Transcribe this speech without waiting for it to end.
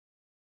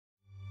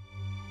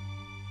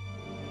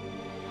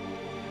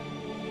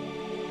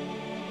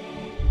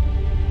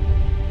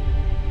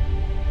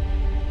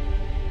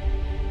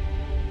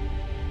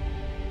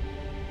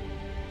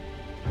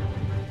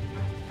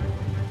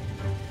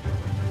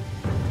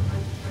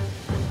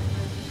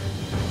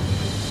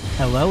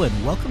Hello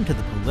and welcome to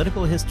the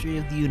Political History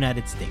of the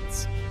United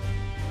States,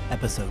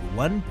 Episode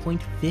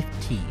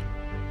 1.15,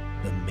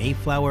 The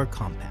Mayflower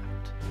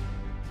Compact.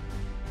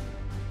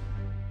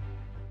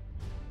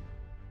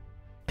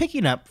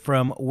 Picking up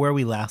from where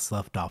we last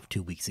left off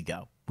 2 weeks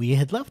ago, we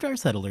had left our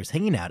settlers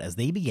hanging out as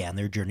they began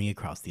their journey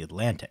across the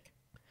Atlantic.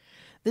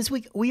 This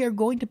week, we are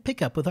going to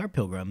pick up with our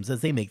Pilgrims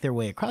as they make their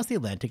way across the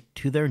Atlantic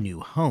to their new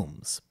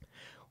homes.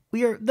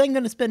 We are then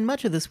going to spend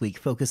much of this week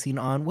focusing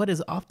on what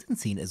is often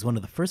seen as one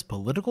of the first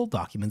political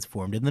documents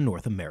formed in the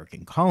North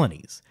American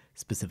colonies,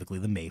 specifically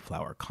the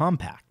Mayflower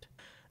Compact.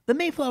 The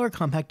Mayflower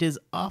Compact is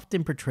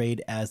often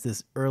portrayed as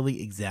this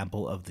early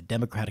example of the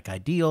democratic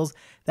ideals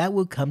that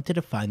would come to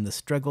define the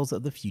struggles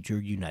of the future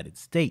United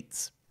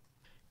States.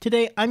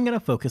 Today, I'm going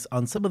to focus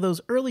on some of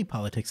those early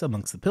politics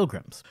amongst the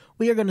Pilgrims.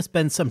 We are going to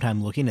spend some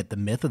time looking at the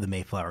myth of the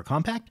Mayflower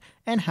Compact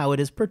and how it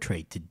is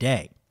portrayed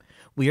today.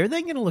 We are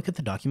then going to look at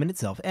the document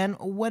itself and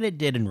what it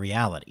did in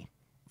reality.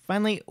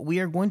 Finally, we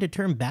are going to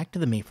turn back to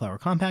the Mayflower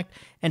Compact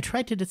and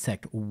try to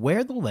dissect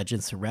where the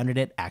legend surrounding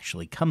it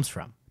actually comes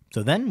from.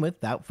 So then,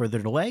 without further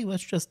delay,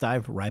 let's just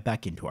dive right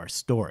back into our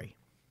story.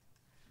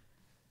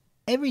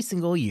 Every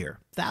single year,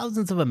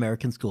 thousands of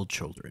American school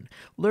children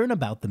learn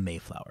about the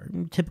Mayflower,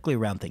 typically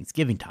around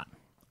Thanksgiving time.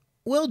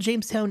 While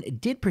Jamestown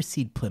did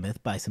precede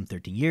Plymouth by some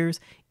 13 years,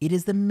 it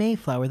is the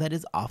Mayflower that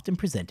is often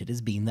presented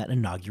as being that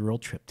inaugural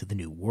trip to the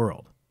New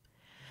World.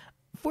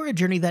 For a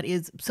journey that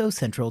is so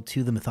central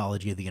to the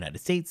mythology of the United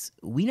States,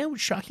 we know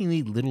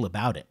shockingly little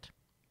about it.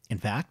 In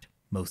fact,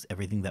 most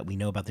everything that we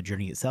know about the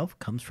journey itself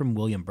comes from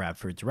William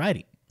Bradford's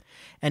writing.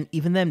 And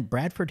even then,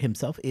 Bradford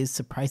himself is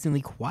surprisingly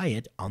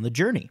quiet on the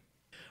journey.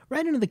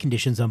 Right into the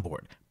conditions on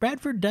board,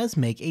 Bradford does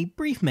make a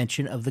brief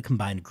mention of the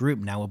combined group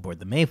now aboard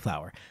the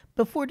Mayflower,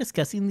 before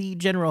discussing the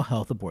general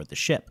health aboard the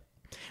ship.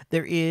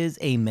 There is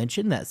a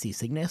mention that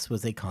seasickness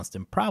was a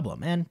constant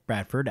problem, and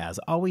Bradford, as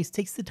always,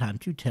 takes the time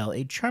to tell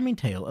a charming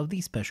tale of the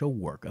special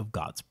work of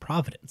God's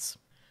providence.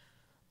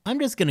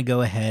 I'm just going to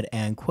go ahead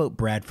and quote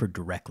Bradford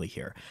directly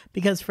here,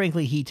 because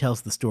frankly he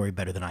tells the story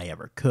better than I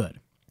ever could.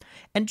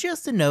 And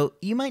just a note,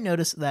 you might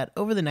notice that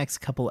over the next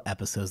couple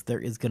episodes there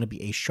is going to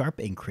be a sharp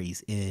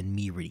increase in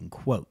me reading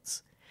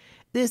quotes.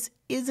 This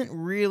isn't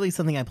really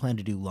something I plan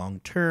to do long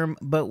term,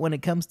 but when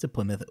it comes to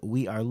Plymouth,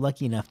 we are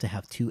lucky enough to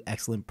have two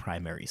excellent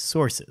primary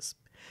sources.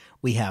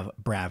 We have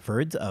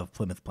Bradford's of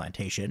Plymouth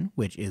Plantation,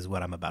 which is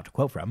what I'm about to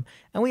quote from,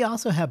 and we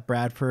also have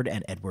Bradford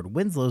and Edward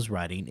Winslow's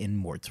writing in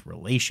Mort's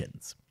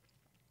Relations.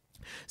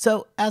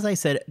 So, as I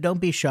said,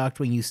 don't be shocked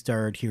when you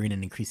start hearing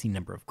an increasing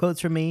number of quotes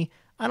from me.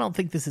 I don't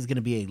think this is going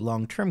to be a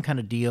long-term kind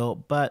of deal,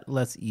 but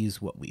let's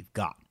use what we've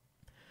got.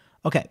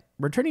 Okay,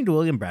 returning to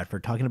William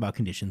Bradford talking about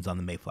conditions on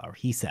the Mayflower,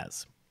 he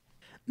says,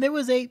 "There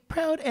was a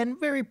proud and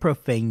very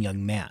profane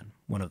young man,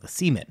 one of the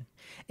seamen,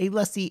 a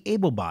lusty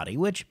able body,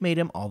 which made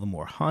him all the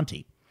more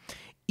haughty.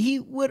 He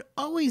would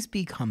always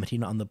be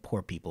commenting on the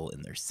poor people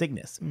in their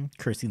sickness,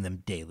 cursing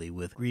them daily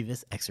with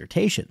grievous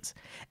exhortations,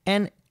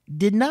 and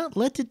did not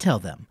let to tell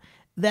them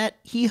that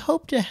he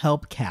hoped to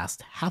help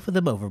cast half of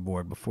them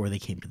overboard before they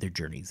came to their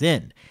journey's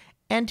end,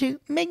 and to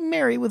make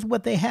merry with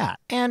what they had,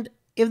 and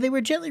if they were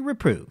gently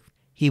reproved,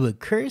 he would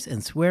curse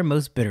and swear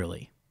most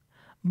bitterly.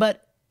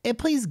 But it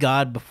pleased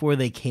God, before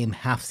they came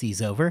half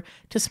seas over,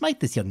 to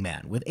smite this young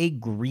man with a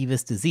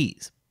grievous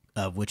disease,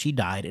 of which he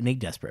died in a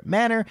desperate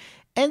manner,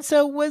 and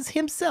so was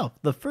himself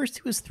the first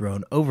who was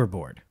thrown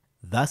overboard.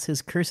 Thus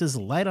his curses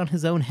light on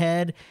his own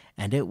head,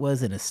 and it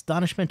was an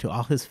astonishment to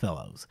all his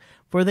fellows,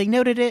 for they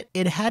noted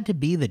it had to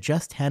be the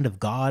just hand of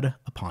God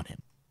upon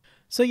him."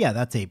 So yeah,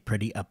 that's a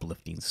pretty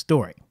uplifting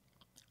story.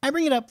 I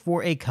bring it up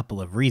for a couple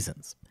of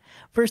reasons.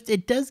 First,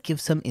 it does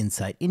give some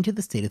insight into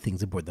the state of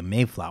things aboard the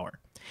Mayflower.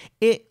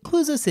 It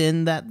clues us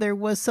in that there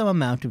was some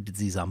amount of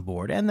disease on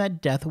board and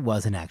that death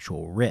was an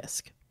actual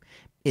risk.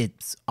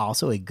 It's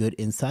also a good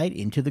insight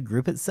into the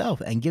group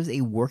itself and gives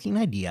a working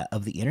idea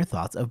of the inner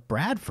thoughts of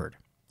Bradford.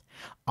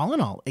 All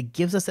in all, it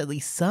gives us at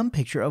least some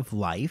picture of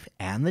life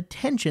and the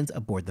tensions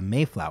aboard the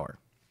Mayflower.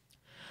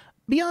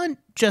 Beyond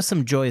just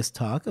some joyous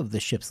talk of the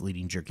ship's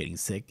leading jerk getting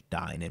sick,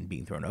 dying, and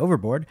being thrown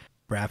overboard,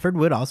 Bradford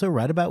would also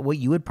write about what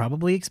you would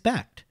probably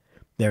expect.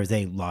 There's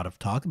a lot of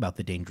talk about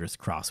the dangerous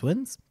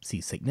crosswinds,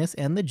 seasickness,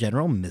 and the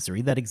general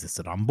misery that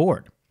existed on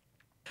board.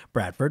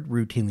 Bradford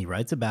routinely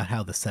writes about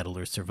how the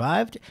settlers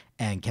survived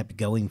and kept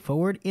going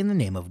forward in the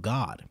name of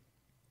God.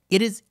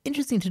 It is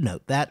interesting to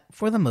note that,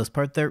 for the most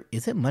part, there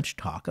isn't much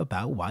talk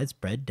about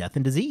widespread death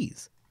and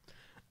disease.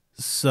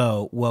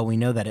 So, while we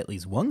know that at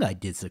least one guy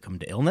did succumb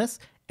to illness,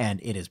 and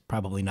it is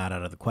probably not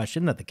out of the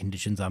question that the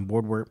conditions on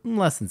board were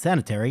less than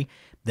sanitary,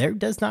 there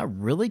does not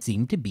really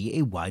seem to be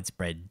a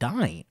widespread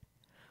dying.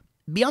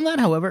 Beyond that,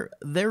 however,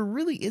 there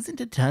really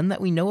isn't a ton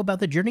that we know about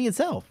the journey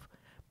itself.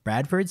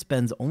 Bradford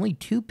spends only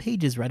 2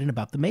 pages writing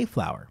about the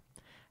Mayflower.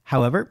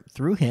 However,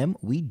 through him,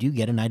 we do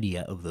get an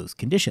idea of those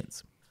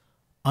conditions.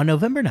 On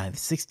November 9th,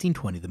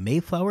 1620, the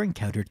Mayflower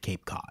encountered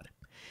Cape Cod.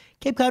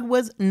 Cape Cod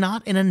was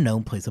not an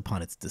unknown place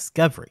upon its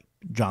discovery.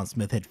 John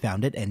Smith had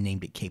found it and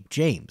named it Cape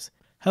James.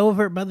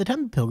 However, by the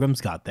time the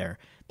Pilgrims got there,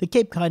 the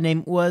Cape Cod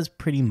name was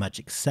pretty much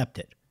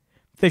accepted.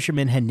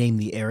 Fishermen had named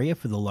the area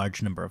for the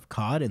large number of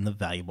cod in the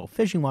valuable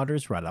fishing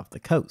waters right off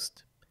the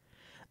coast.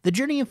 The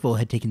journey in full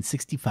had taken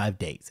 65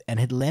 days and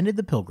had landed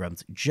the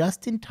Pilgrims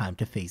just in time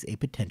to face a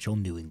potential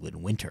New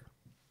England winter.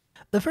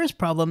 The first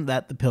problem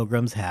that the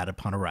Pilgrims had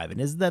upon arriving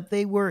is that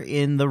they were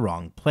in the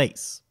wrong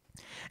place.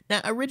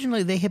 Now,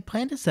 originally they had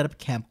planned to set up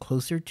camp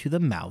closer to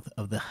the mouth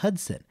of the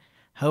Hudson.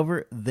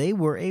 However, they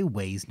were a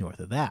ways north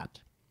of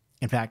that.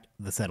 In fact,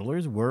 the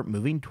settlers were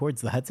moving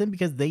towards the Hudson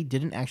because they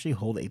didn't actually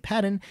hold a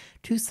patent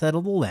to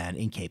settle the land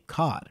in Cape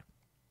Cod.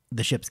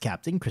 The ship's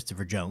captain,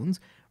 Christopher Jones,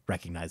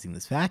 recognizing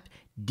this fact,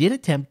 did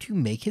attempt to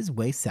make his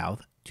way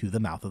south to the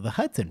mouth of the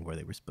Hudson, where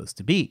they were supposed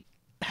to be.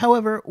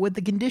 However, with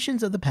the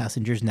conditions of the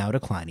passengers now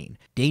declining,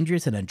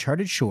 dangerous and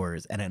uncharted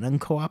shores, and an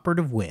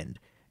uncooperative wind,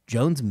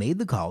 Jones made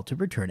the call to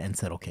return and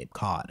settle Cape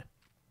Cod.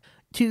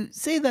 To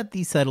say that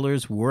the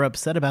settlers were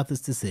upset about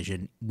this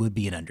decision would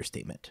be an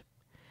understatement.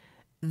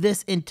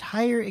 This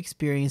entire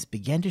experience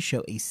began to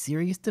show a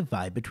serious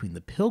divide between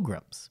the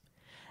Pilgrims.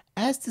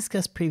 As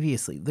discussed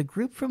previously, the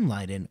group from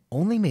Leiden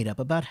only made up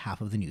about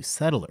half of the new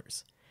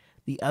settlers.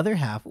 The other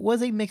half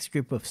was a mixed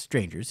group of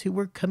strangers who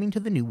were coming to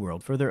the New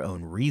World for their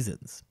own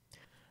reasons.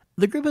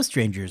 The group of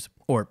strangers,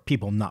 or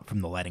people not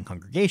from the Leiden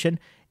congregation,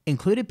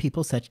 included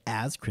people such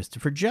as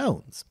Christopher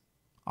Jones.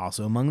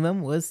 Also among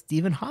them was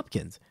Stephen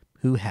Hopkins,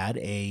 who had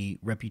a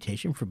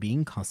reputation for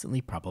being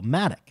constantly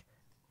problematic.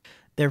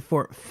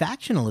 Therefore,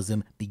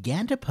 factionalism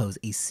began to pose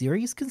a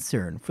serious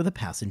concern for the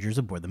passengers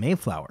aboard the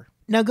Mayflower.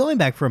 Now, going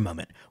back for a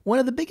moment, one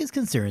of the biggest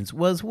concerns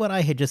was what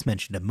I had just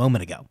mentioned a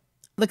moment ago.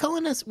 The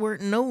colonists were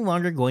no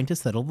longer going to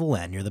settle the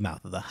land near the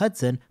mouth of the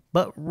Hudson,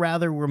 but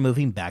rather were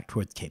moving back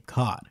towards Cape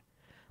Cod.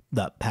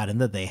 The patent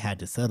that they had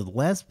to settle the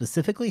land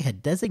specifically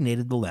had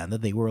designated the land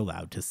that they were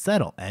allowed to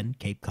settle, and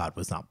Cape Cod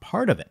was not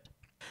part of it.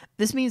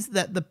 This means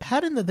that the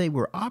patent that they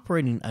were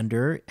operating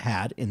under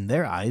had, in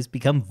their eyes,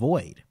 become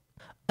void.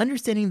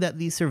 Understanding that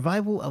the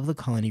survival of the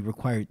colony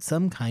required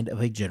some kind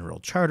of a general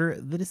charter,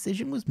 the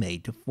decision was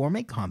made to form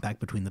a compact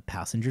between the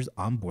passengers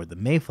on board the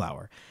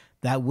Mayflower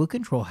that would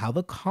control how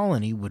the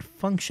colony would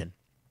function.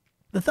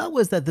 The thought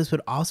was that this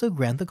would also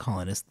grant the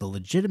colonists the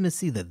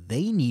legitimacy that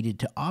they needed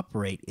to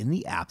operate in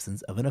the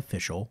absence of an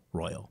official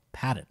royal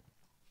patent.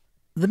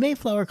 The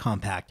Mayflower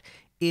Compact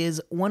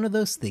is one of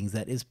those things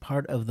that is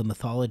part of the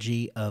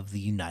mythology of the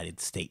United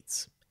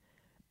States.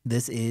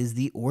 This is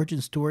the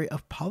origin story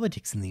of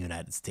politics in the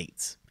United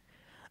States.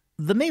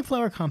 The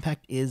Mayflower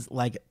Compact is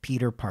like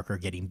Peter Parker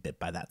getting bit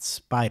by that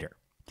spider.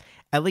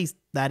 At least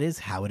that is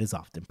how it is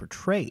often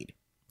portrayed.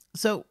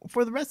 So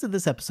for the rest of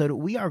this episode,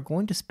 we are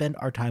going to spend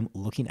our time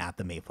looking at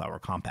the Mayflower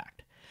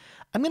Compact.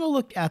 I'm going to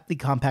look at the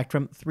compact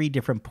from 3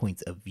 different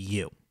points of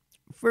view.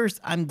 First,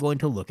 I'm going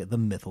to look at the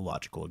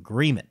mythological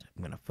agreement.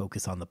 I'm going to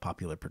focus on the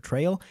popular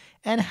portrayal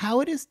and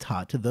how it is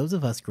taught to those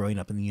of us growing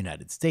up in the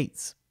United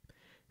States.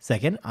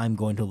 Second, I'm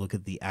going to look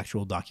at the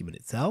actual document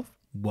itself,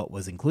 what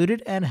was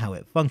included, and how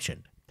it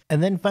functioned.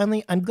 And then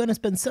finally, I'm going to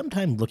spend some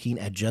time looking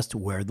at just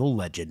where the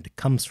legend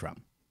comes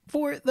from.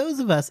 For those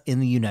of us in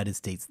the United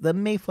States, the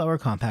Mayflower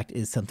Compact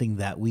is something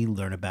that we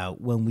learn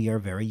about when we are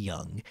very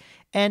young,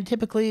 and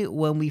typically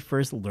when we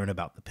first learn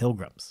about the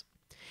Pilgrims.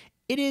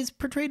 It is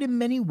portrayed in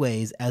many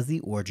ways as the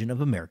origin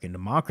of American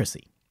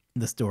democracy.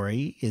 The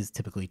story is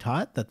typically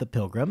taught that the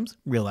Pilgrims,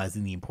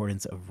 realizing the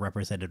importance of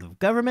representative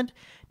government,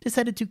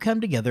 decided to come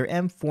together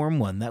and form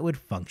one that would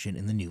function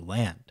in the new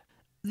land.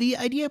 The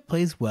idea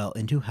plays well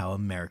into how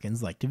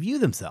Americans like to view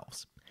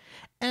themselves.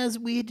 As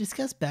we had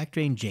discussed back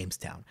during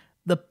Jamestown,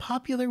 the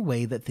popular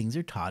way that things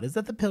are taught is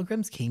that the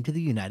Pilgrims came to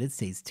the United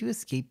States to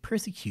escape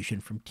persecution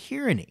from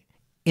tyranny.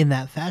 In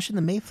that fashion,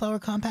 the Mayflower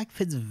Compact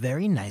fits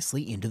very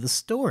nicely into the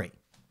story.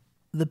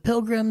 The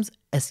Pilgrims,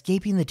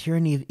 escaping the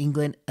tyranny of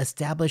England,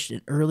 established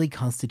an early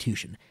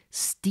constitution,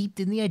 steeped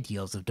in the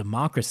ideals of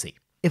democracy.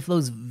 It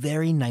flows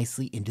very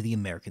nicely into the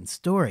American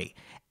story,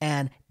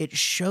 and it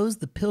shows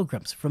the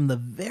Pilgrims from the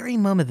very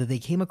moment that they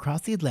came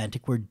across the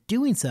Atlantic were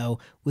doing so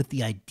with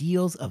the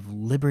ideals of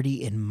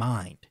liberty in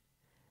mind.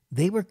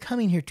 They were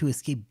coming here to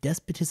escape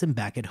despotism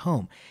back at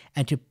home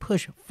and to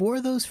push for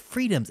those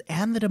freedoms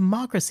and the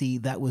democracy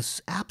that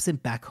was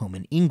absent back home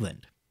in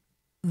England.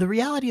 The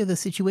reality of the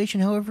situation,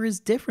 however,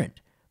 is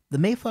different. The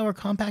Mayflower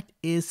Compact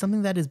is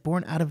something that is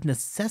born out of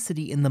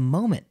necessity in the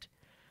moment.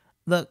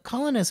 The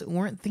colonists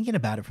weren't thinking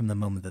about it from the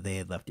moment that they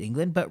had left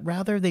England, but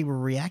rather they were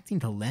reacting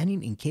to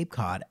landing in Cape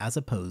Cod as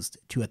opposed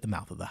to at the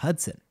mouth of the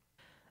Hudson.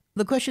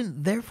 The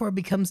question therefore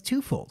becomes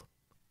twofold.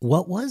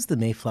 What was the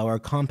Mayflower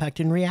Compact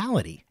in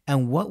reality,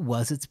 and what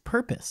was its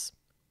purpose?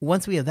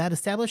 Once we have that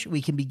established,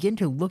 we can begin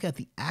to look at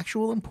the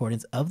actual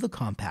importance of the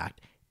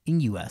compact in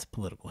U.S.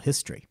 political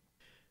history.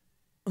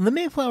 The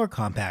Mayflower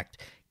Compact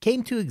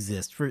came to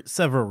exist for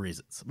several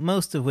reasons,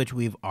 most of which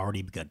we've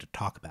already begun to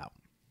talk about.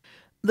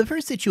 The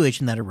first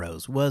situation that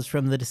arose was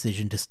from the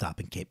decision to stop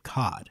in Cape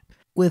Cod.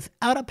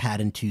 Without a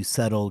patent to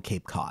settle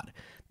Cape Cod,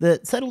 the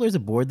settlers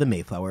aboard the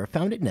Mayflower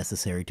found it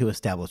necessary to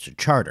establish a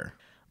charter.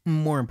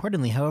 More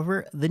importantly,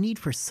 however, the need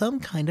for some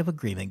kind of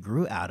agreement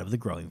grew out of the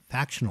growing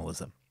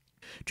factionalism.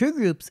 Two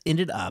groups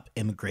ended up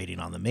immigrating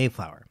on the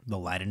Mayflower, the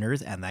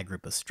Leydeners and that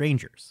group of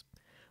strangers.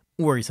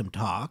 Worrisome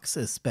talks,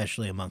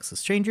 especially amongst the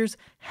strangers,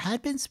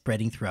 had been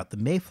spreading throughout the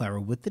Mayflower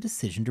with the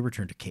decision to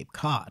return to Cape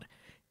Cod.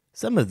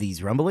 Some of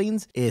these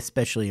rumblings,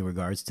 especially in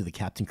regards to the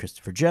Captain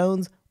Christopher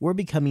Jones, were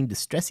becoming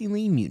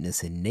distressingly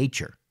mutinous in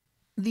nature.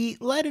 The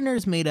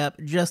Leydeners made up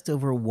just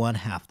over one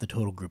half the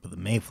total group of the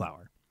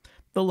Mayflower.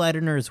 The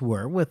Leydeners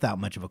were, without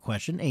much of a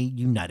question, a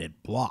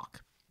united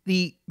bloc.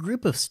 The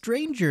group of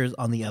strangers,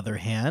 on the other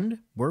hand,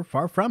 were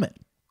far from it.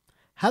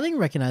 Having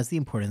recognized the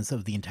importance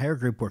of the entire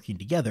group working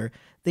together,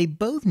 they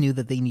both knew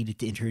that they needed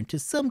to enter into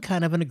some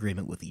kind of an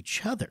agreement with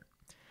each other.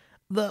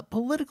 The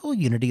political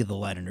unity of the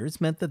Leydeners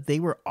meant that they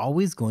were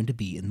always going to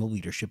be in the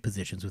leadership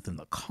positions within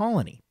the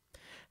colony.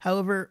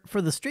 However,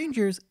 for the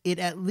strangers, it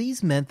at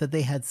least meant that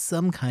they had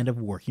some kind of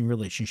working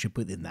relationship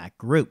within that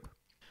group.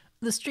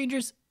 The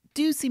strangers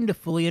do seem to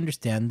fully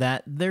understand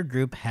that their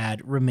group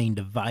had remained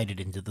divided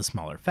into the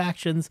smaller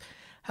factions.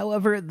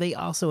 However, they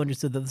also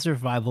understood that the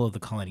survival of the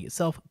colony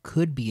itself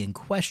could be in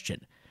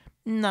question,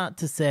 not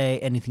to say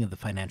anything of the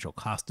financial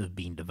cost of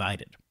being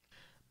divided.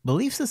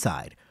 Beliefs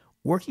aside,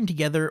 working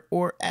together,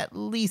 or at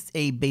least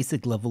a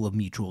basic level of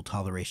mutual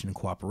toleration and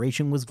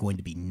cooperation, was going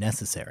to be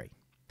necessary.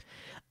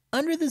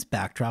 Under this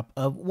backdrop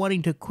of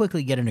wanting to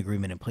quickly get an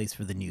agreement in place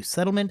for the new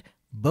settlement,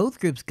 both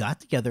groups got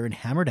together and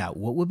hammered out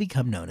what would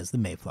become known as the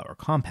Mayflower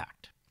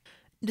Compact.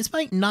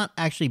 Despite not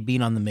actually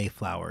being on the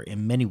Mayflower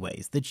in many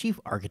ways, the chief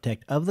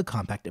architect of the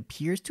compact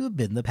appears to have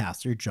been the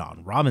pastor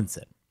John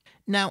Robinson.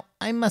 Now,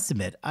 I must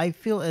admit, I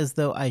feel as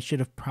though I should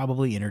have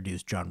probably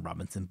introduced John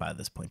Robinson by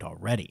this point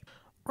already.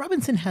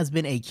 Robinson has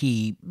been a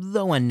key,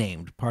 though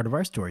unnamed, part of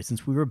our story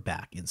since we were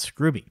back in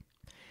Scrooby.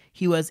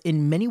 He was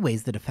in many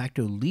ways the de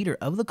facto leader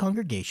of the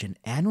congregation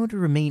and would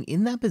remain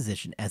in that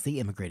position as they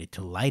immigrated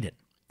to Leyden.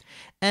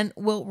 And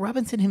while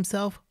Robinson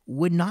himself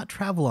would not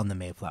travel on the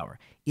Mayflower,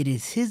 it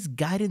is his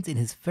guidance in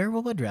his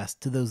farewell address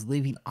to those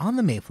leaving on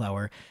the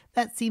Mayflower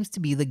that seems to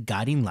be the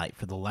guiding light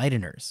for the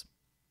Leydeners.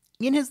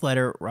 In his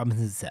letter,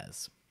 Robinson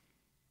says,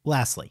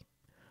 "Lastly,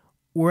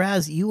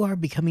 whereas you are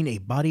becoming a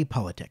body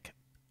politic,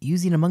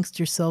 using amongst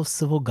yourselves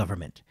civil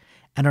government,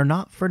 and are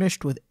not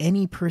furnished with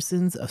any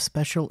persons of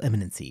special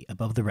eminency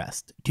above the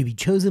rest, to be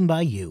chosen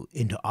by you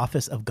into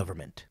office of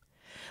government.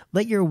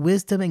 Let your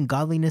wisdom and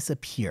godliness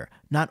appear,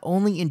 not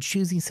only in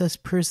choosing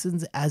such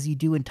persons as you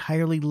do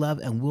entirely love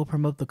and will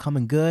promote the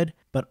common good,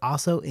 but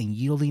also in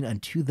yielding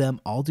unto them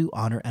all due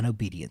honor and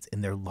obedience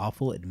in their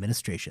lawful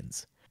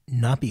administrations,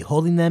 not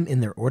beholding them in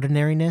their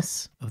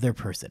ordinariness of their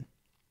person,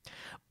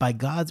 by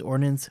God's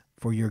ordinance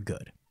for your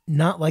good.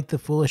 Not like the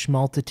foolish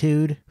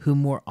multitude, who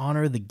more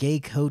honor the gay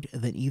coat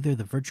than either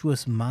the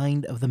virtuous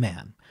mind of the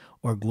man,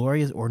 or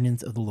glorious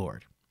ordinance of the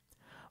Lord.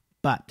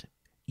 But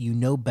you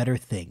know better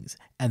things,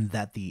 and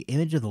that the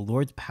image of the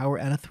Lord's power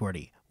and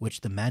authority,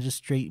 which the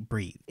magistrate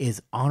breathed,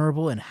 is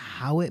honorable in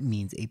how it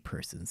means a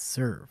person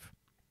serve.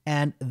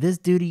 And this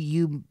duty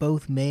you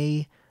both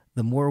may,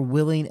 the more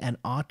willing, and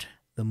ought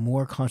the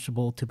more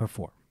constable to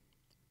perform,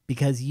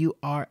 because you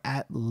are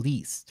at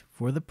least,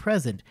 for the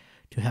present,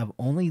 to have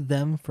only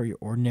them for your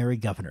ordinary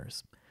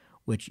governors,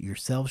 which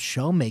yourselves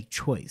shall make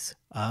choice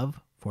of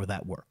for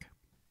that work."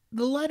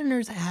 The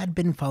Leydeners had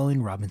been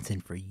following Robinson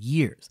for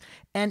years,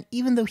 and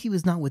even though he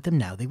was not with them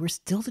now, they were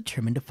still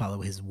determined to follow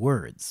his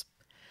words.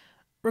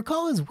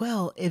 Recall as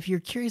well, if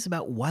you're curious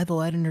about why the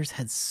Leydeners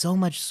had so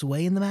much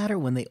sway in the matter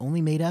when they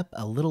only made up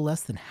a little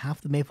less than half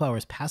the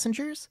Mayflower's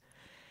passengers,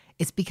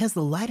 it's because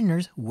the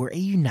Leydeners were a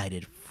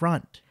united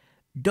front.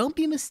 Don't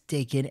be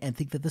mistaken and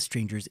think that the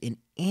strangers in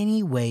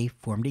any way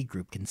formed a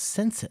group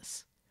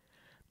consensus.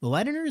 The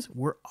Leydeners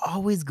were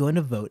always going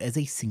to vote as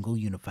a single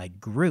unified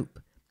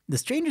group. The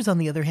strangers, on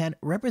the other hand,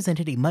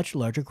 represented a much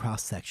larger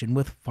cross-section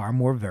with far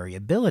more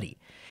variability.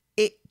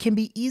 It can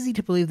be easy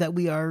to believe that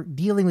we are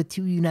dealing with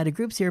two united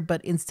groups here,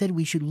 but instead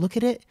we should look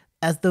at it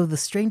as though the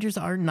strangers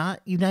are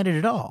not united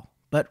at all,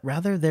 but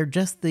rather they're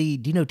just the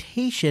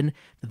denotation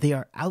that they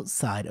are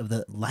outside of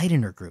the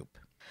Leydener group.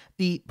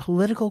 The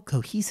political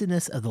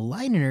cohesiveness of the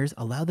Leydeners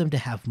allowed them to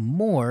have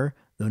more,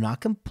 though not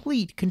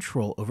complete,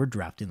 control over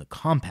drafting the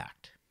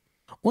compact.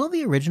 While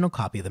the original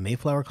copy of the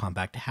Mayflower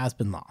Compact has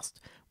been lost,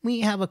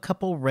 we have a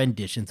couple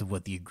renditions of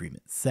what the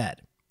agreement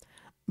said.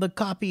 The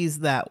copies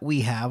that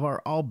we have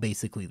are all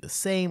basically the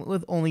same,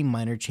 with only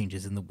minor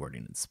changes in the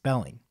wording and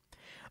spelling.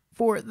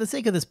 For the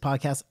sake of this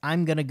podcast,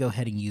 I'm going to go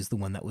ahead and use the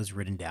one that was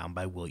written down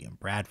by William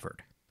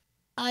Bradford.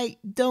 I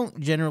don't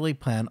generally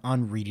plan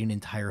on reading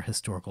entire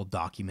historical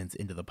documents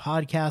into the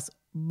podcast,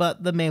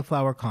 but the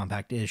Mayflower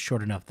Compact is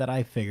short enough that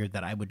I figured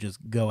that I would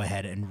just go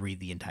ahead and read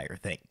the entire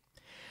thing.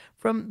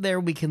 From there,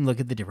 we can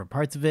look at the different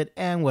parts of it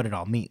and what it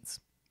all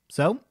means.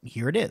 So,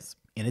 here it is,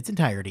 in its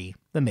entirety,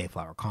 the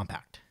Mayflower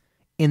Compact.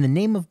 In the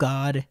name of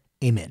God,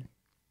 Amen.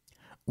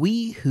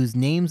 We whose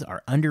names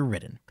are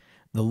underwritten,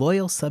 the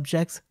loyal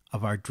subjects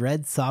of our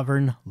dread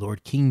sovereign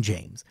Lord King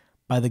James,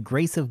 by the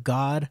grace of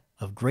God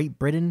of Great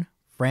Britain,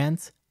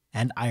 France,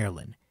 and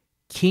Ireland,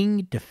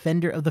 King,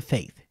 Defender of the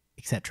Faith,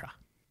 etc.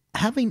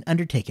 Having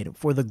undertaken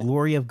for the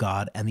glory of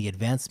God and the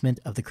advancement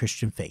of the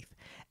Christian faith,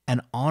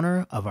 in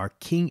honor of our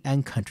king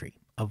and country,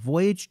 a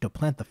voyage to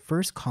plant the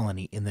first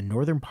colony in the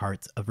northern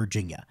parts of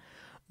Virginia,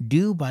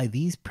 do by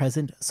these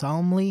present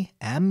solemnly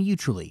and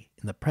mutually,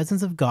 in the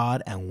presence of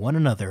God and one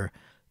another,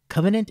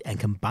 covenant and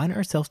combine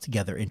ourselves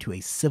together into a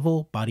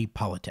civil body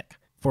politic,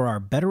 for our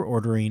better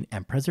ordering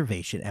and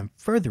preservation and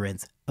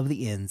furtherance of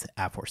the ends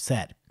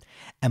aforesaid,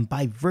 and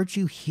by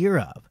virtue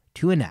hereof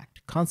to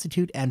enact,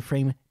 constitute, and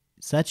frame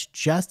such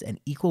just and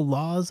equal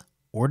laws,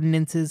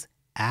 ordinances,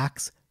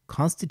 acts,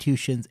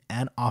 constitutions,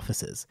 and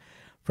offices,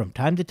 from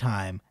time to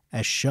time,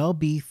 as shall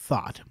be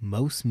thought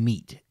most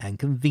meet and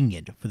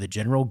convenient for the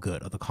general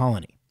good of the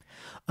colony,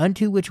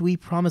 unto which we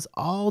promise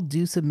all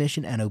due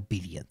submission and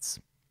obedience.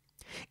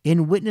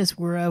 In witness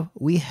whereof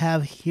we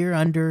have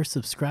hereunder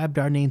subscribed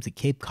our names at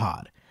Cape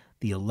Cod,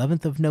 the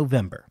 11th of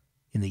November,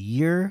 in the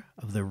year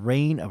of the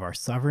reign of our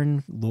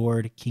sovereign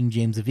Lord King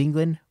James of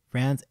England,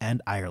 France,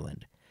 and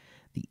Ireland,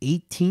 the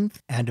 18th,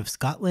 and of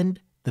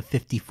Scotland, the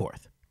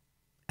 54th.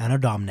 Anno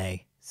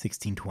Domini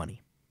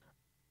 1620.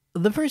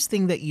 The first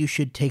thing that you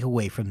should take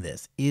away from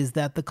this is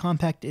that the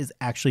compact is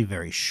actually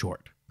very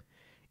short.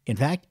 In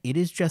fact, it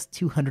is just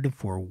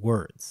 204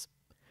 words.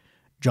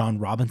 John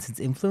Robinson's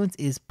influence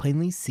is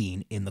plainly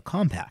seen in the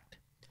compact.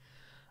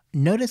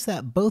 Notice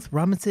that both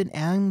Robinson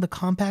and the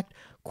compact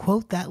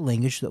quote that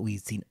language that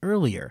we've seen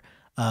earlier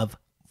of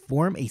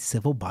form a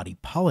civil body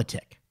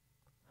politic.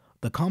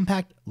 The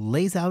compact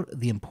lays out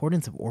the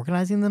importance of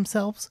organizing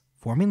themselves,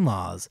 forming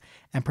laws,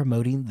 and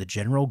promoting the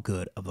general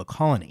good of the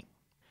colony.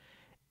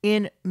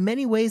 In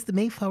many ways, the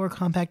Mayflower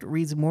Compact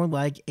reads more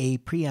like a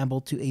preamble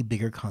to a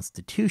bigger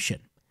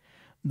constitution.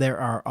 There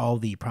are all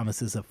the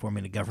promises of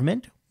forming a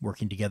government,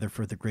 working together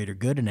for the greater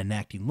good, and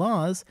enacting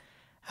laws.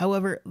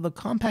 However, the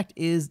compact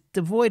is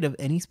devoid of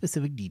any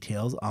specific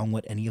details on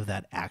what any of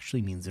that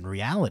actually means in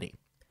reality.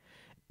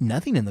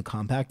 Nothing in the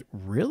compact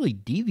really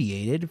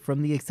deviated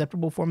from the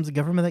acceptable forms of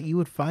government that you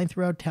would find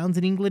throughout towns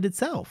in England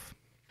itself.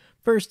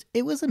 First,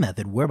 it was a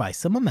method whereby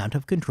some amount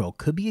of control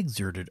could be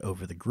exerted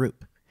over the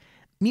group.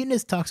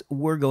 Mutinous talks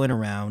were going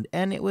around,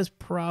 and it was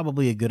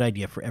probably a good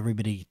idea for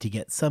everybody to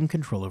get some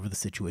control over the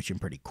situation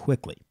pretty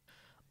quickly.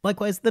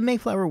 Likewise, the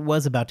Mayflower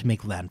was about to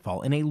make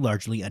landfall in a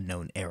largely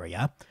unknown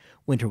area.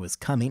 Winter was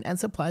coming, and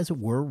supplies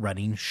were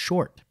running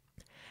short.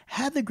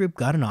 Had the group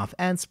gotten off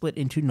and split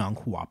into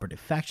non-cooperative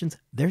factions,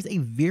 there's a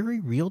very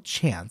real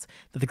chance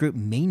that the group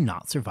may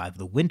not survive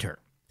the winter.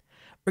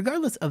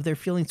 Regardless of their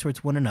feelings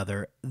towards one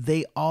another,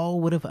 they all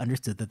would have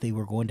understood that they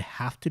were going to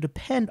have to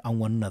depend on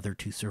one another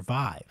to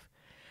survive.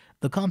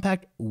 The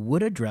compact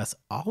would address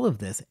all of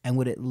this and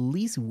would at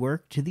least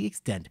work to the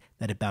extent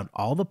that it bound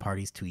all the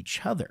parties to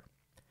each other.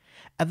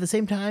 At the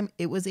same time,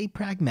 it was a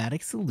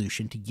pragmatic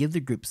solution to give the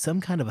group some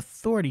kind of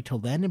authority to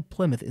land in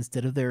Plymouth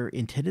instead of their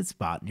intended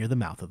spot near the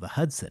mouth of the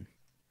Hudson.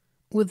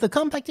 With the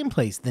compact in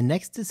place, the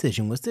next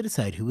decision was to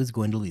decide who was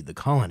going to lead the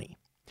colony.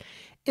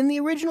 In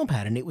the original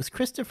patent, it was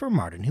Christopher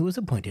Martin who was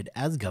appointed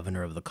as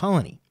governor of the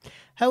colony.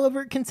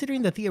 However,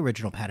 considering that the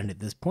original patent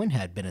at this point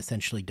had been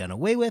essentially done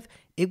away with,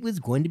 it was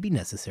going to be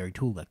necessary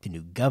to elect a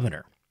new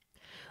governor.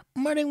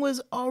 Martin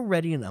was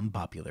already an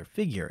unpopular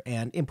figure,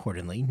 and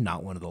importantly,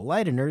 not one of the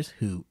Leydeners,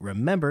 who,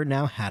 remember,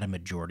 now had a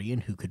majority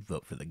in who could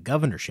vote for the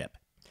governorship.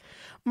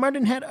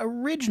 Martin had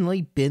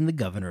originally been the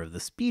governor of the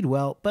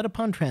Speedwell, but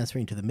upon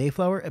transferring to the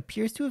Mayflower,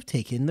 appears to have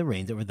taken the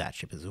reins over that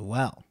ship as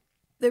well.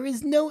 There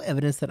is no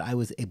evidence that I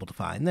was able to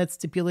find that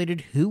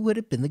stipulated who would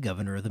have been the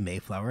governor of the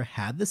Mayflower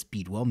had the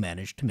Speedwell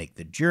managed to make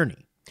the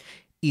journey.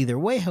 Either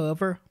way,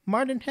 however,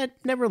 Martin had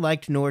never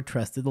liked nor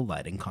trusted the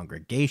Leyden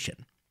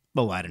congregation.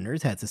 The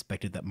Leydeners had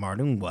suspected that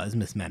Martin was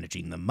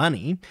mismanaging the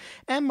money,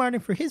 and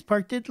Martin for his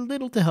part did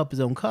little to help his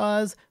own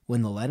cause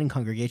when the Leyden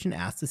congregation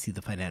asked to see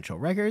the financial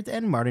records,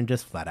 and Martin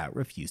just flat out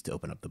refused to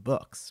open up the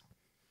books.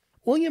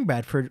 William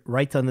Bradford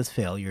writes on this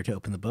failure to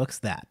open the books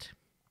that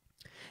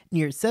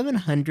near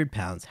 700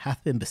 pounds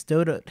hath been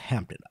bestowed at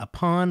Hampton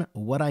upon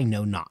what I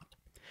know not.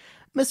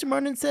 Mr.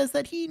 Martin says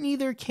that he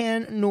neither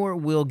can nor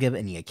will give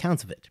any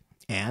accounts of it,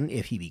 and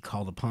if he be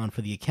called upon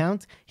for the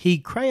accounts, he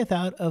crieth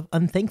out of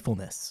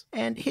unthankfulness,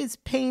 and his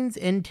pains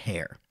and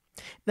tear,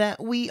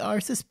 that we are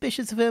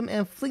suspicious of him,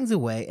 and flings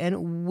away,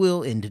 and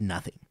will into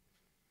nothing.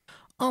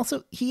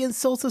 Also, he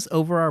insults us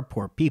over our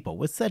poor people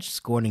with such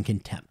scorn and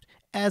contempt,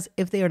 as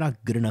if they are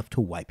not good enough to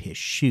wipe his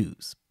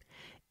shoes.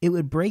 It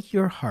would break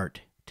your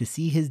heart to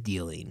see his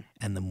dealing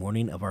and the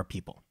mourning of our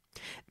people.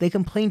 They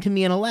complain to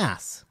me, and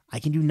alas, I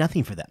can do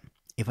nothing for them.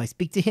 If I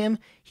speak to him,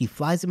 he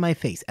flies in my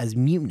face as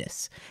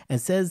mutinous, and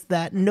says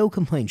that no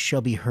complaint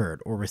shall be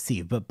heard or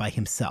received but by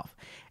himself,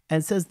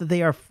 and says that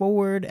they are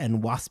forward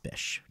and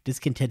waspish,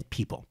 discontented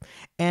people,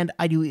 and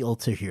I do ill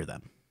to hear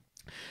them.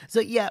 So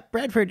yeah,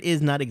 Bradford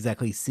is not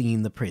exactly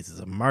singing the praises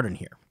of Martin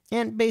here.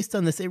 And based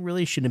on this, it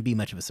really shouldn't be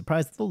much of a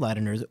surprise that the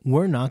Leydeners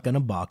were not going to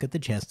balk at the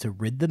chance to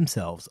rid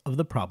themselves of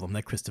the problem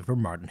that Christopher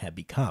Martin had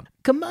become.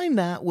 Combine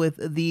that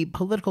with the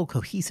political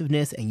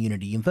cohesiveness and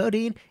unity in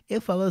voting, it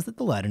follows that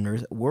the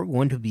Leydeners were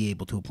going to be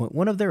able to appoint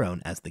one of their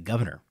own as the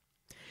governor.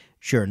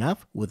 Sure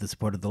enough, with the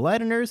support of the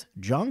Leydeners,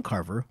 John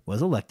Carver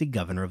was elected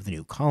governor of the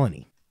new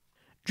colony.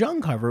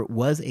 John Carver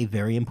was a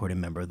very important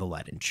member of the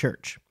Latin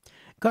Church.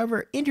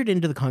 Carver entered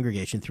into the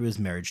congregation through his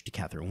marriage to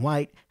Catherine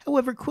White.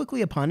 However,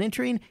 quickly upon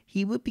entering,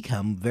 he would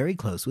become very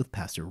close with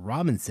Pastor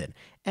Robinson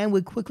and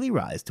would quickly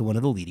rise to one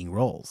of the leading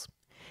roles.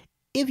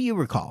 If you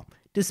recall,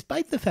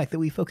 despite the fact that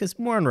we focused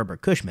more on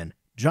Robert Cushman,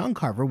 John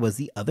Carver was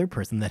the other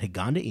person that had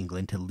gone to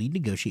England to lead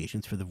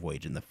negotiations for the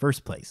voyage in the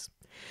first place.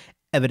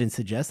 Evidence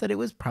suggests that it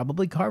was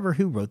probably Carver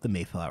who wrote the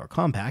Mayflower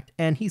Compact,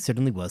 and he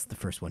certainly was the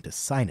first one to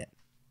sign it.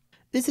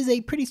 This is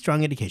a pretty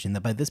strong indication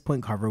that by this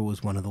point Carver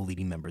was one of the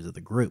leading members of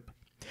the group.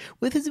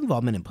 With his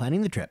involvement in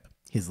planning the trip,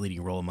 his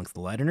leading role amongst the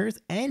Londoners,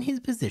 and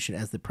his position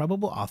as the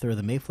probable author of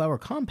the Mayflower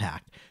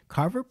Compact,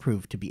 Carver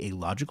proved to be a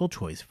logical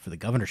choice for the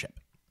governorship.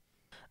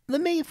 The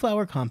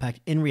Mayflower Compact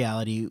in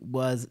reality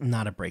was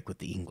not a break with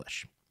the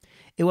English.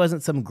 It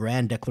wasn't some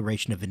grand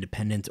declaration of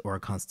independence or a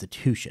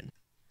constitution.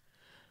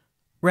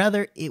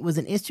 Rather, it was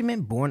an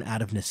instrument born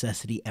out of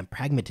necessity and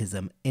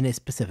pragmatism in a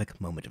specific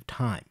moment of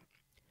time.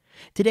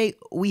 Today,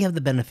 we have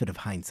the benefit of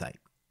hindsight.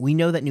 We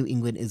know that New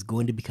England is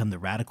going to become the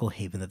radical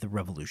haven that the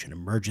Revolution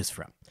emerges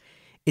from.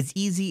 It's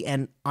easy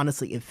and,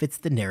 honestly, it fits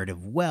the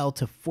narrative well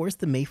to force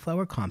the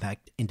Mayflower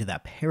Compact into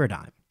that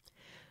paradigm.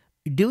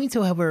 Doing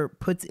so, however,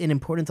 puts an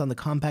importance on the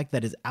compact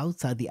that is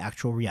outside the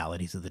actual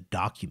realities of the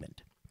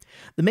document.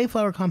 The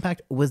Mayflower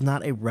Compact was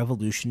not a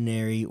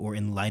revolutionary or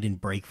enlightened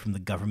break from the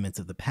governments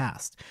of the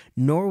past,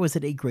 nor was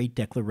it a great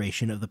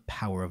declaration of the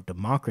power of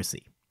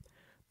democracy.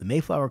 The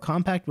Mayflower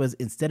Compact was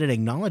instead an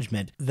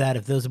acknowledgement that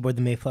if those aboard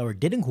the Mayflower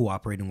didn't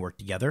cooperate and work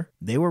together,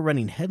 they were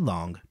running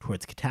headlong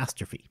towards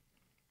catastrophe.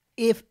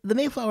 If the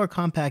Mayflower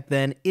Compact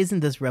then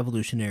isn't this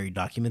revolutionary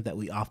document that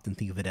we often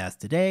think of it as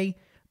today,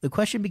 the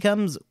question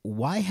becomes,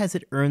 why has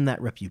it earned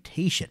that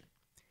reputation?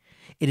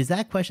 It is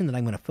that question that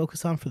I'm going to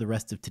focus on for the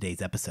rest of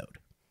today's episode.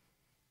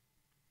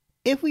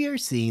 If we are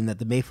seeing that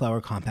the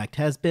Mayflower Compact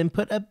has been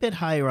put a bit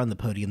higher on the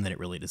podium than it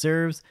really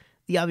deserves,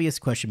 the obvious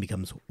question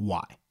becomes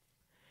why.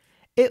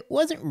 It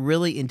wasn't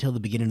really until the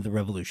beginning of the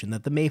Revolution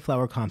that the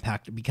Mayflower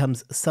Compact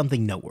becomes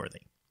something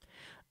noteworthy.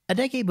 A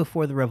decade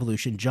before the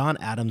Revolution, John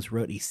Adams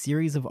wrote a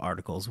series of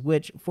articles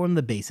which formed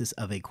the basis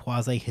of a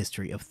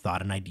quasi-history of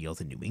thought and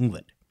ideals in New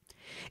England.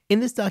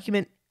 In this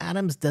document,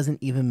 Adams doesn't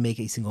even make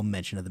a single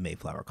mention of the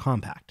Mayflower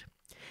Compact.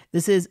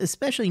 This is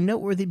especially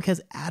noteworthy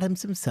because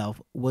Adams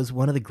himself was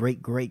one of the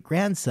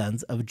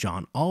great-great-grandsons of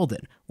John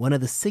Alden, one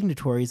of the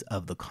signatories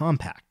of the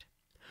Compact.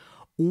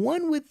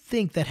 One would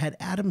think that had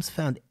Adams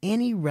found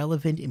any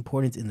relevant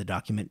importance in the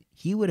document,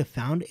 he would have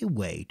found a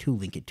way to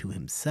link it to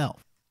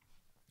himself.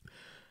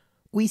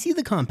 We see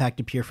the Compact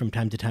appear from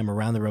time to time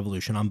around the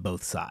Revolution on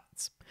both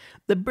sides.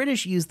 The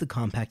British used the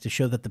Compact to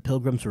show that the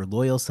Pilgrims were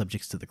loyal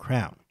subjects to the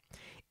Crown.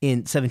 In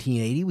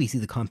 1780, we see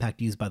the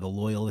Compact used by the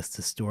Loyalist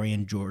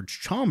historian George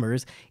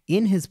Chalmers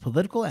in his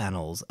political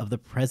annals of the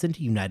present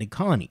United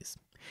Colonies.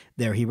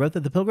 There he wrote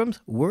that the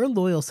Pilgrims were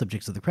loyal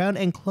subjects of the Crown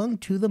and clung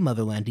to the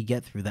motherland to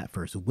get through that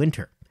first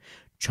winter.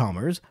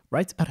 Chalmers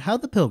writes about how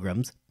the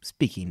Pilgrims,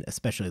 speaking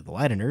especially of the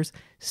Leydeners,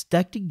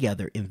 stuck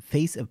together in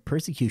face of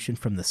persecution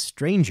from the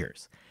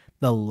strangers.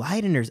 The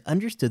Leydeners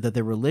understood that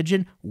their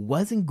religion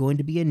wasn't going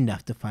to be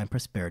enough to find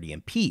prosperity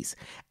and peace,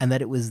 and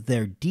that it was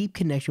their deep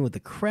connection with the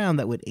Crown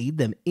that would aid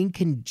them in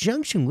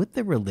conjunction with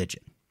their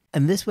religion,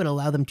 and this would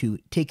allow them to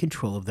take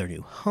control of their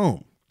new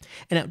home.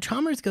 And now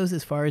Chalmers goes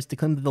as far as to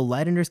claim that the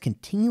Leydeners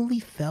continually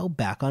fell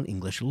back on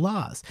English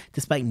laws,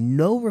 despite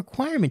no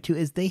requirement to,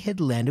 as they had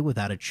landed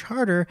without a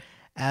charter,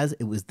 as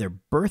it was their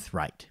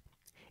birthright.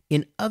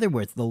 In other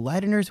words, the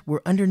Leydeners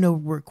were under no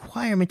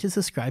requirement to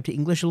subscribe to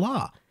English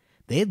law.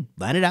 They had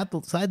landed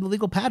outside the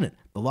legal patent.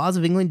 The laws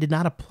of England did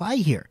not apply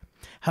here.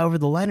 However,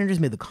 the Leydeners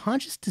made the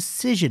conscious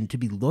decision to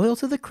be loyal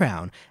to the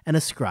Crown and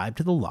ascribe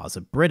to the laws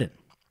of Britain.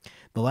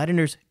 The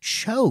Leydeners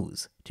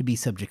chose to be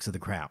subjects of the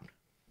Crown.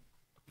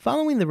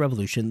 Following the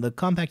Revolution, the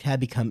Compact had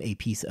become a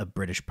piece of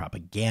British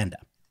propaganda.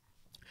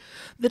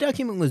 The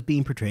document was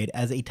being portrayed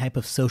as a type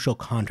of social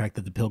contract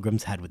that the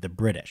Pilgrims had with the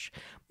British,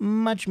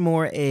 much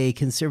more a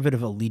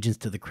conservative allegiance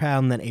to the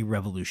Crown than a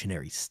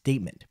revolutionary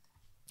statement.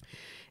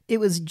 It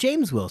was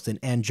James Wilson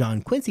and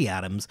John Quincy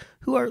Adams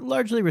who are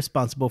largely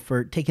responsible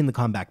for taking the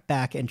Compact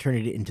back and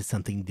turning it into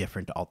something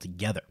different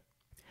altogether.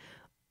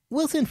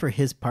 Wilson, for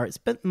his part,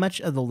 spent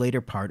much of the later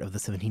part of the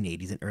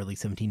 1780s and early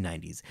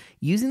 1790s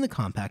using the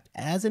Compact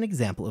as an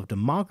example of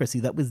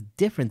democracy that was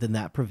different than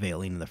that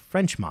prevailing in the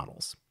French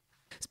models.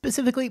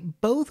 Specifically,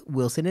 both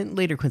Wilson and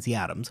later Quincy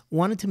Adams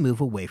wanted to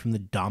move away from the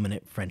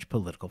dominant French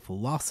political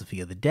philosophy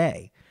of the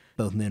day.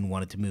 Both men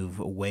wanted to move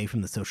away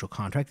from the social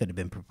contract that had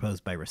been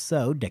proposed by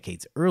Rousseau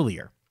decades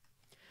earlier.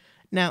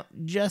 Now,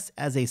 just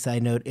as a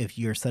side note, if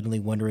you're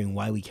suddenly wondering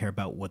why we care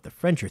about what the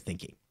French are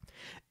thinking,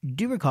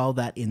 do recall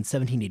that in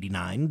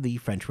 1789, the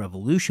French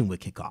Revolution would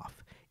kick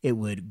off. It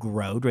would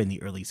grow during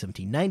the early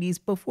 1790s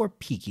before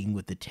peaking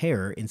with the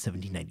Terror in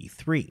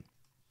 1793.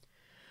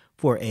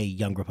 For a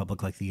young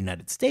republic like the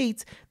United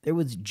States, there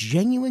was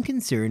genuine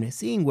concern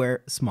seeing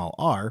where small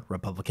r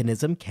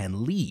republicanism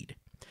can lead.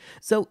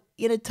 So,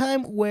 in a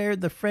time where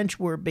the French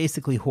were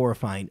basically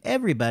horrifying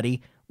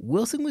everybody,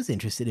 Wilson was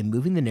interested in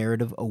moving the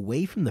narrative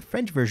away from the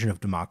French version of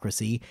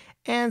democracy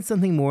and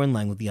something more in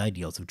line with the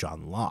ideals of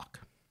John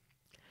Locke.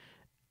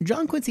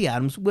 John Quincy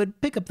Adams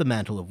would pick up the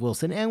mantle of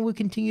Wilson and would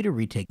continue to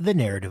retake the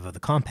narrative of the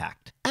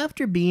Compact.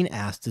 After being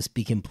asked to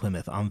speak in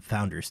Plymouth on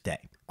Founders'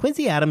 Day,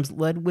 Quincy Adams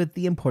led with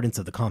the importance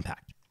of the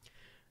Compact.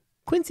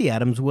 Quincy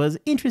Adams was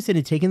interested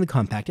in taking the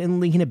Compact and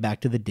linking it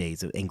back to the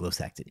days of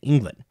Anglo-Saxon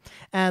England,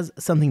 as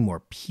something more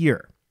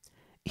pure.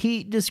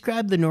 He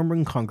described the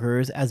Norman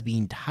conquerors as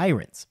being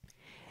tyrants.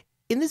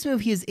 In this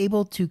move, he is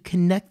able to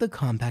connect the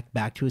Compact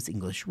back to its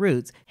English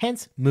roots,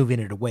 hence moving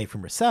it away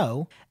from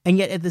Rousseau, and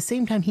yet at the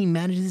same time he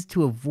manages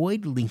to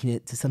avoid linking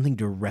it to something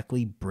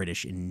directly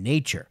British in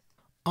nature,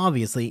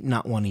 obviously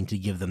not wanting to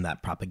give them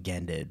that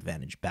propaganda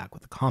advantage back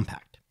with the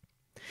Compact.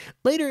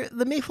 Later,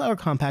 the Mayflower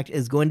Compact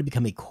is going to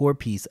become a core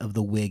piece of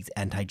the Whigs'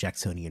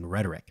 anti-Jacksonian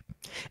rhetoric.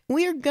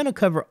 We are going to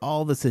cover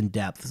all this in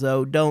depth,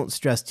 so don't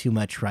stress too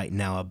much right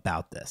now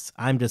about this.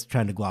 I'm just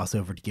trying to gloss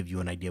over to give you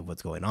an idea of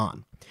what's going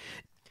on.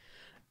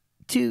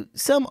 To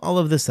sum all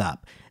of this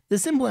up, the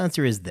simple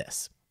answer is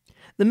this.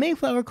 The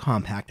Mayflower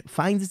Compact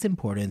finds its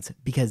importance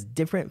because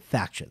different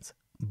factions,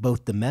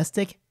 both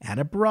domestic and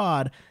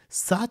abroad,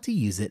 sought to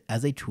use it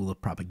as a tool of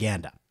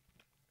propaganda.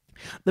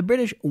 The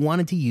British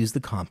wanted to use the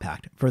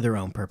Compact for their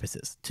own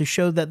purposes, to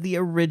show that the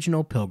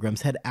original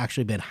Pilgrims had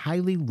actually been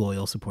highly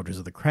loyal supporters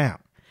of the Crown.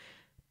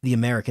 The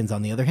Americans,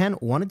 on the other hand,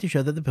 wanted to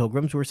show that the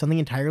Pilgrims were something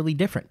entirely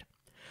different.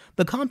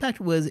 The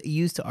Compact was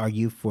used to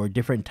argue for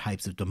different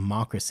types of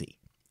democracy,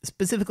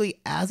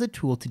 specifically as a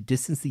tool to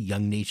distance the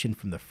young nation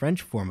from the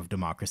French form of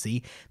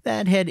democracy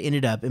that had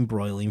ended up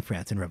embroiling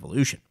France in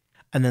revolution.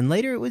 And then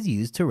later it was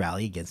used to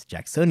rally against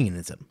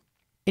Jacksonianism.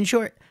 In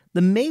short,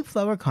 the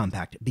Mayflower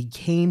Compact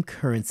became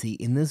currency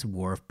in this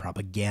war of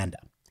propaganda.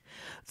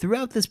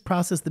 Throughout this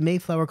process, the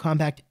Mayflower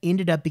Compact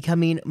ended up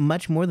becoming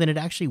much more than it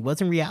actually was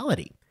in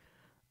reality.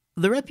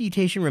 The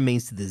reputation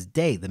remains to this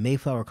day. The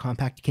Mayflower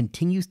Compact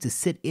continues to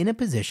sit in a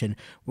position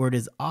where it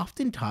is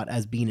often taught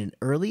as being an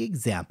early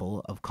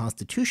example of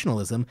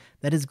constitutionalism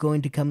that is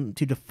going to come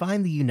to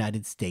define the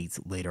United States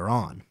later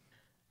on.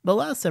 The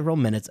last several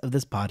minutes of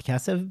this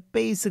podcast have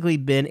basically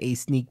been a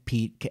sneak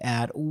peek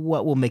at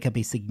what will make up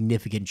a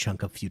significant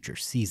chunk of future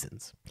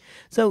seasons.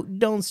 So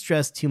don't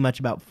stress too much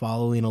about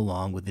following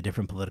along with the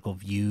different political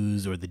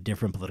views or the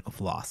different political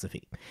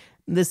philosophy.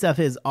 This stuff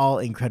is all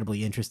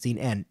incredibly interesting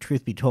and,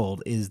 truth be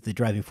told, is the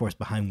driving force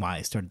behind why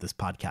I started this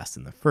podcast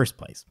in the first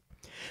place.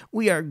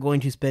 We are going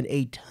to spend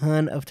a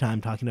ton of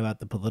time talking about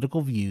the political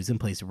views in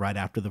place right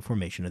after the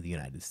formation of the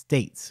United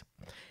States.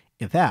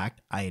 In fact,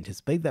 I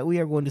anticipate that we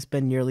are going to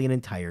spend nearly an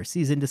entire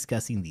season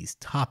discussing these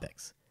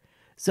topics.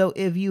 So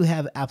if you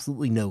have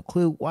absolutely no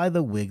clue why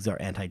the Whigs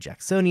are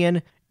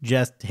anti-Jacksonian,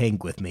 just hang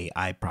with me,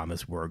 I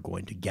promise we're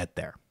going to get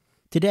there.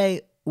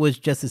 Today was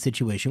just a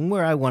situation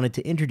where I wanted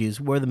to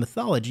introduce where the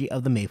mythology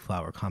of the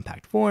Mayflower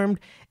Compact formed,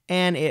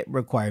 and it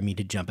required me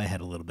to jump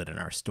ahead a little bit in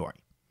our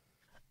story.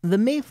 The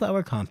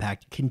Mayflower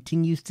Compact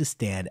continues to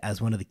stand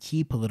as one of the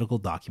key political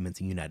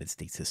documents in United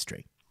States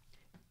history.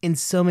 In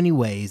so many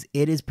ways,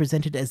 it is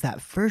presented as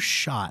that first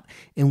shot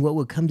in what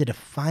would come to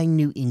define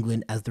New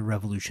England as the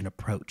Revolution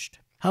approached.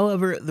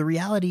 However, the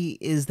reality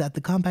is that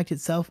the Compact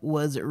itself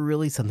was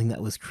really something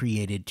that was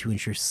created to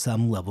ensure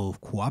some level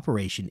of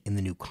cooperation in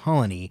the new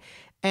colony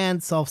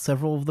and solve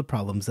several of the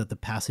problems that the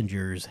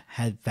passengers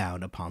had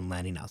found upon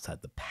landing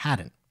outside the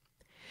Patent.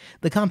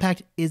 The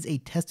Compact is a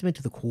testament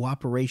to the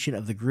cooperation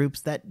of the groups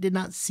that did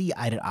not see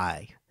eye to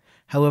eye.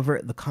 However,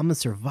 the common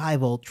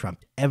survival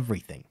trumped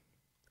everything.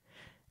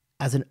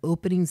 As an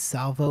opening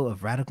salvo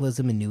of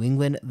radicalism in New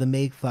England, the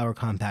Mayflower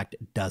Compact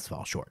does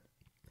fall short.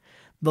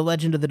 The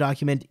legend of the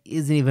document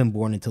isn't even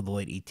born until the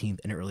late 18th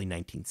and early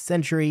 19th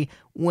century,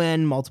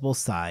 when multiple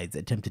sides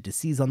attempted to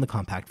seize on the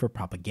Compact for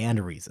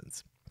propaganda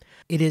reasons.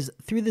 It is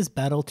through this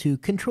battle to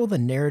control the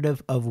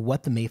narrative of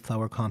what the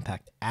Mayflower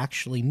Compact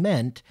actually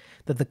meant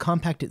that the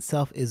Compact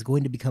itself is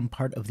going to become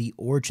part of the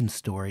origin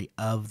story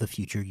of the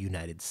future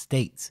United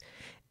States.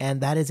 And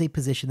that is a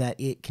position that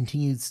it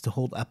continues to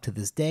hold up to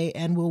this day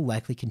and will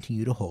likely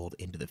continue to hold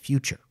into the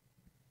future.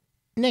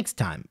 Next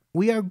time,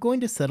 we are going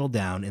to settle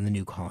down in the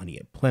new colony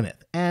at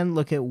Plymouth and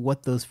look at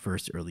what those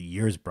first early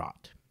years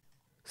brought.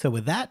 So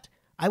with that,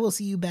 I will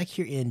see you back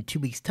here in 2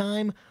 weeks'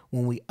 time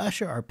when we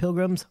usher our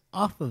pilgrims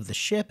off of the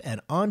ship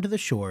and onto the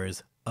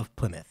shores of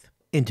Plymouth.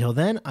 Until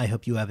then, I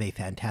hope you have a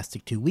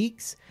fantastic 2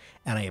 weeks,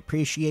 and I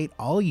appreciate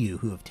all you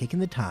who have taken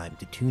the time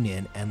to tune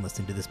in and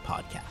listen to this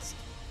podcast.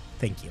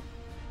 Thank you.